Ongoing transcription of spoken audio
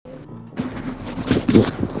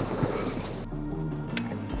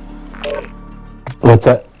What's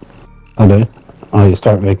that? Okay. Oh, you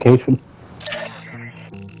start vacation?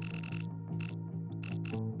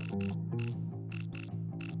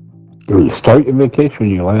 You start your vacation,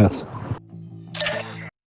 you last.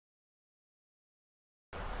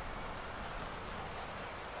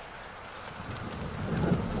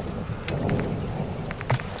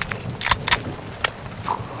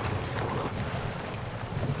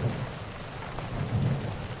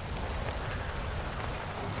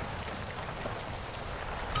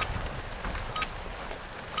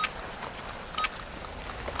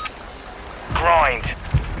 Grind.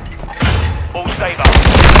 All save up.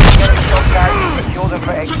 Secure them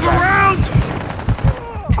for extract. Around!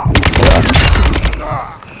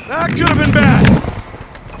 That could have been bad.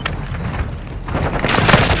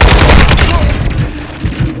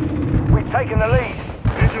 We've taken the lead.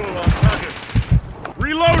 Visual on target.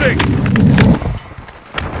 Reloading.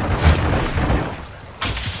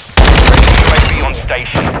 UAV on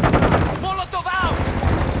station. Molotov out.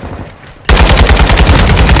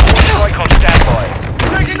 Strike on standby.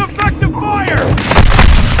 Taking effective fire.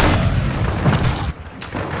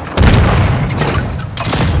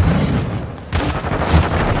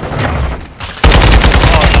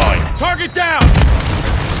 Target down!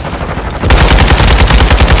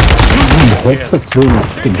 What's the too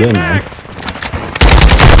much to get, man?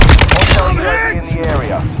 In the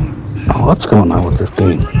area. Oh, what's going on with this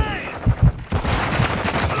game?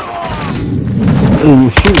 You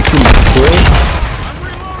shoot too much, boy.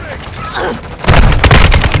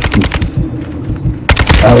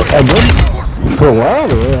 I did for a while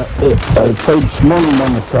there. I played smoking by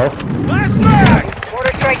myself. Last mag!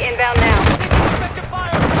 Mortar strike inbound now.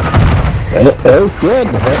 It was good.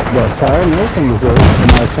 The siren everything was over.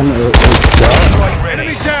 And I sent it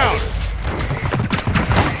Enemy down!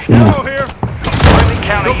 Yeah. Ammo here!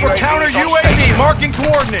 Go for counter UAV, marking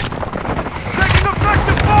coordinates! Taking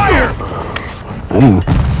effective fire! Yeah.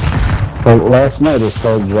 But last night it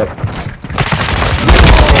started up.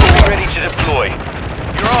 Ready to deploy.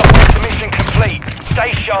 You're off. Mission complete.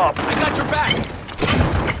 Stay sharp. I got your back!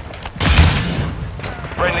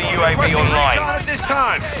 Friendly UAV Requesting online. recon at this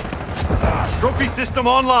time! Trophy system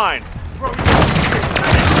online!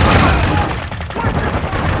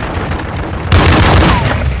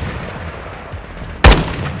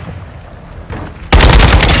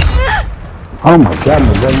 Oh my god,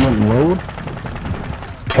 the gun wouldn't load?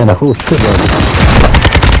 And a whole shitload.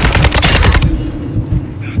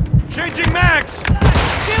 Changing mags!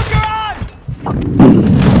 Shield garage!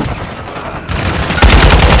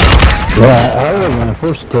 Yeah, I was when I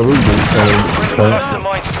first started this.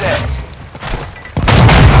 Customize set.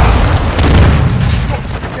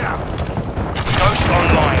 Ghost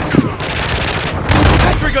online.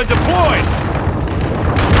 Sentry gun deployed!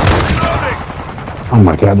 Reloading! Oh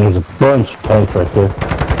my god, there's a bunch of tanks right there.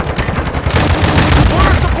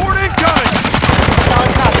 Order support incoming!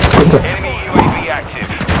 Enemy UAV active.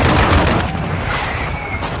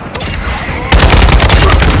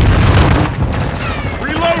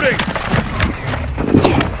 Reloading!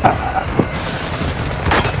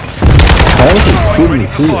 I was shooting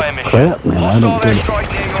through this crap, man. I don't get it. Strike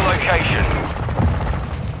near your location.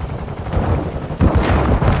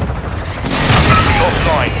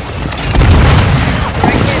 Offline.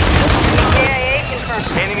 KIA confirmed.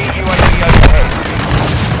 Enemy UAV overhead.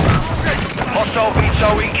 Hostile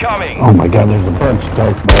VTOL incoming. Oh my god, there's a bunch of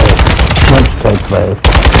tanks there. Bunch of tanks there.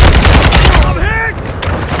 I'm hit!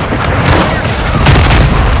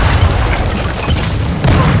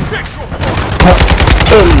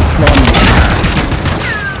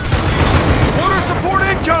 Order support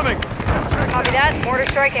incoming! Copy that. Mortar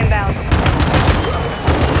strike inbound. On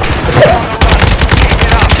the run. Keep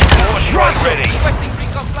it up. More strike ready.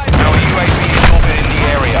 Our UAV is orbiting the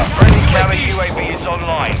area. Friendly counter UAV is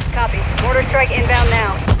online. Copy. Mortar strike inbound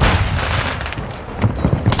now.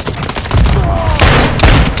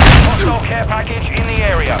 Hostile care package in the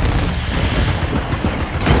area.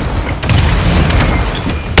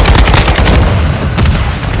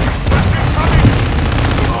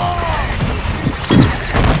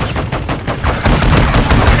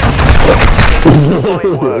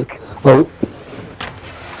 Great work. Oh.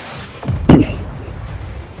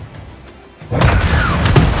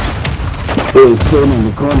 It was staying in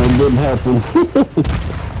the corner, it didn't happen.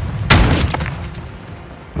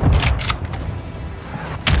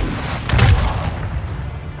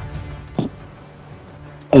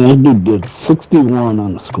 And that dude did 61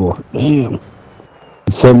 on the score. Damn.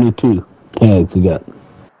 72 tags he got.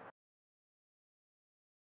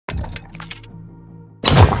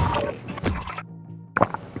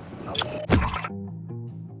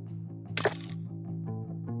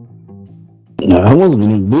 I wasn't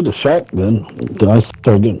gonna do the shotgun until I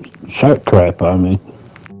started getting shot crap on me.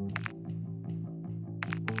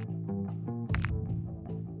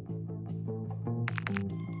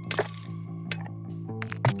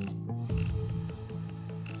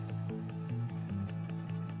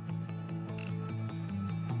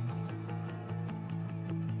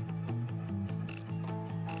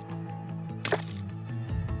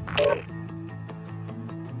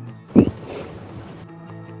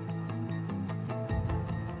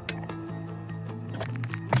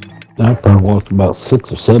 I probably walked about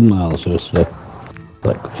 6 or 7 miles yesterday.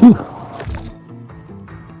 Like, phew.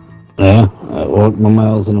 Yeah, I walked my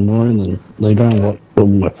miles in the morning and later on walked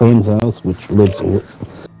over to my friend's house, which lives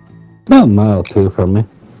about a mile or 2 from me.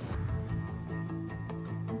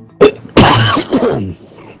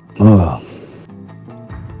 Oh.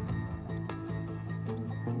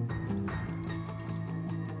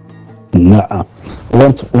 Nah.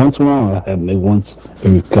 Once in a while I have maybe once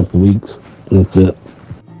every couple of weeks. That's it.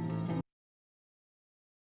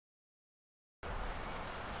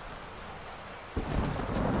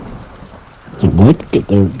 So Blake could get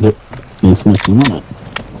there this next minute.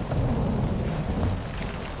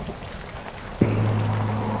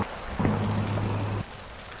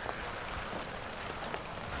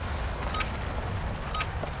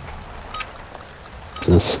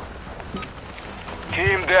 This.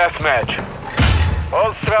 Team deathmatch.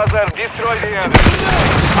 All Strasser, destroy the enemy.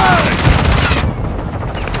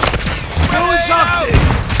 Still exhausted!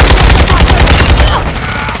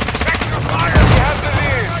 Check your fire! We have the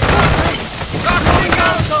lead.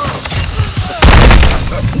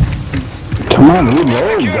 Come on, reload,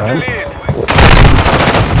 Secure the guys. lead.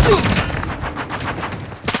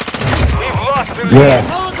 We've lost the lead.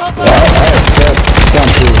 Yeah.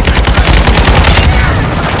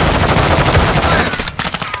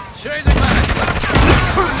 Chasing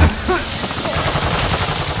back!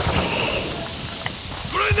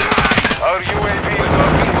 Our UAV is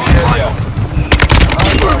orbiting the area.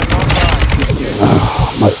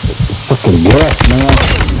 My fucking gas,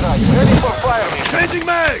 man. Ready for fire. Changing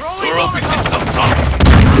mags! Trophy system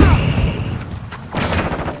up!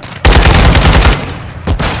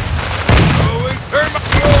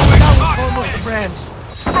 Throwing friends!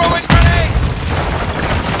 Throwing grenade!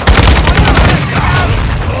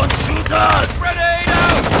 Don't shoot us! Grenade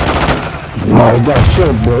out! Oh, you got a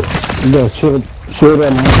shield, bro. You got a shield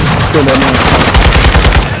on there. Shield on there.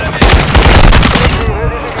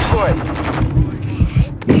 Ready to deploy.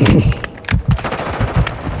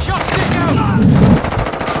 Shot stick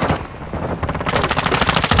out!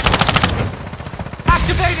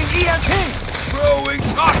 Activating EMP! Throwing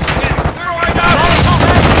shot stick! Throwing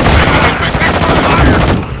out!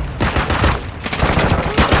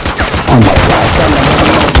 Oh my god,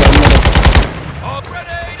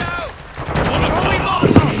 Grenade out!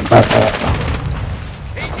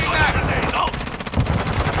 Chasing back!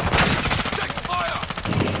 Check fire!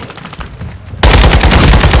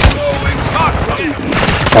 Throwing shot stick!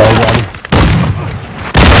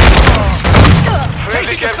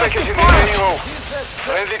 Friendly care package in the AO.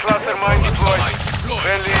 Friendly cluster mine deployed.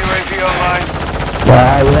 Friendly UAV online.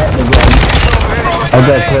 I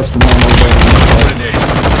got customer on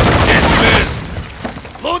Get missed!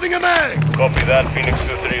 Loading a mag! Copy that. Phoenix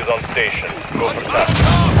 2-3 is on station. Go for task.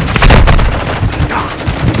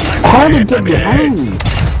 How did you get behind me?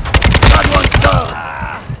 That one's done!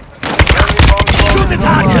 Friendly bomb drone Shoot the is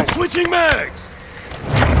target! online. Switching mags!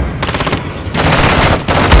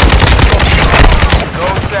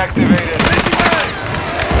 Ghost activated. Changing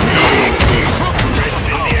mags!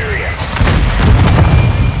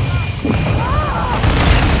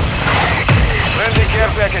 Friendly care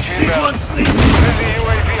package This inbound. one's sleeping! Friendly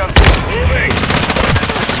UAV on station.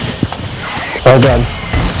 Oh god.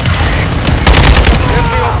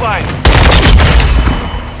 Friendly offline.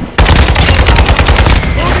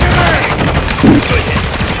 Loading a mag!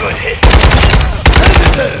 Good hit. Enemy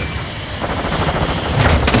there!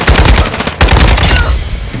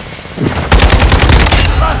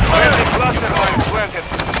 Last Friendly fire! cluster mine planted.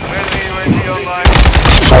 Friendly UAV online.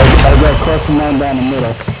 I got customer down the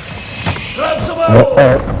middle. Grab some Oh,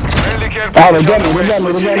 ammo! Friendly care oh, package they got on me, the they way. got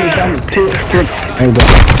me, they got me. There you go.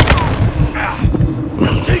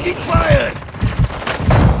 Taking fire!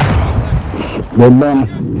 They're done.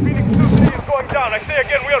 Phoenix 2-3 is going down. I say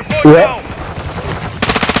again, we are going Yeah. down.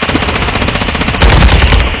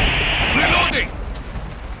 Reloading!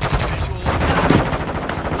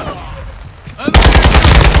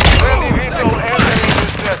 Friendly vehicle entering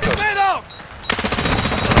this sector. Man out!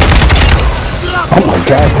 Oh my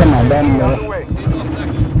god, come on, down the On middle. the way.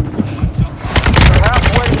 We're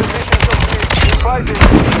halfway to mission complete. Keep fighting.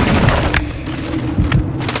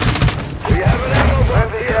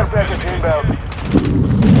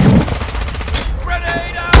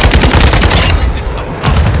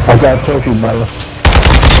 got trophy, brother.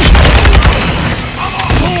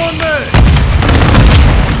 Go on me!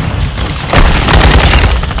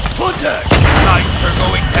 Contact! Lights are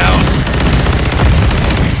going down.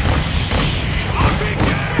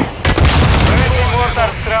 Friendly mortar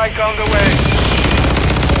strike on the way.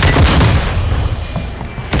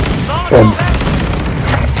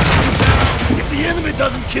 If the enemy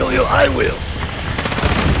doesn't kill you, I will.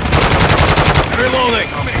 Reloading.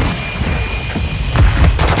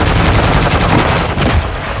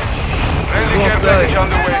 Friendly care package on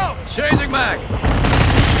the way. Changing back.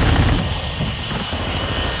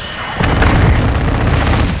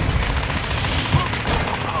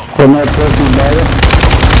 From that trophy, brother.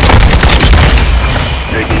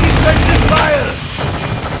 Taking effective fire.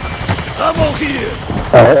 Ammo here.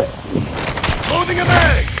 Alright. Loading a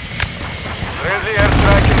mag. Friendly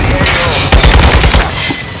airstrike in the AO.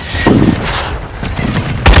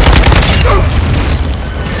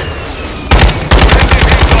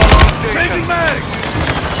 Changing mags.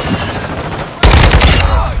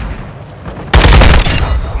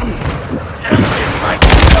 Enemies right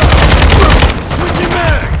here. Switching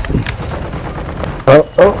mags. Oh,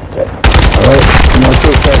 okay. Alright, no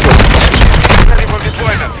 2 seconds. Ready for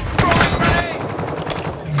deployment.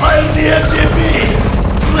 Fire the MTB.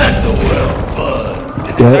 Let the world burn.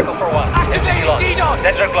 Yeah. for 1. Activating DDoS.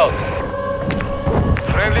 Sensor closed.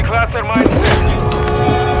 Friendly cluster mine set.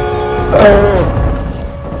 Oh.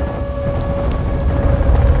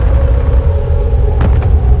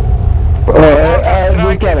 I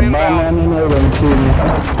just got a bomb on me, too.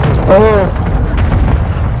 Oh.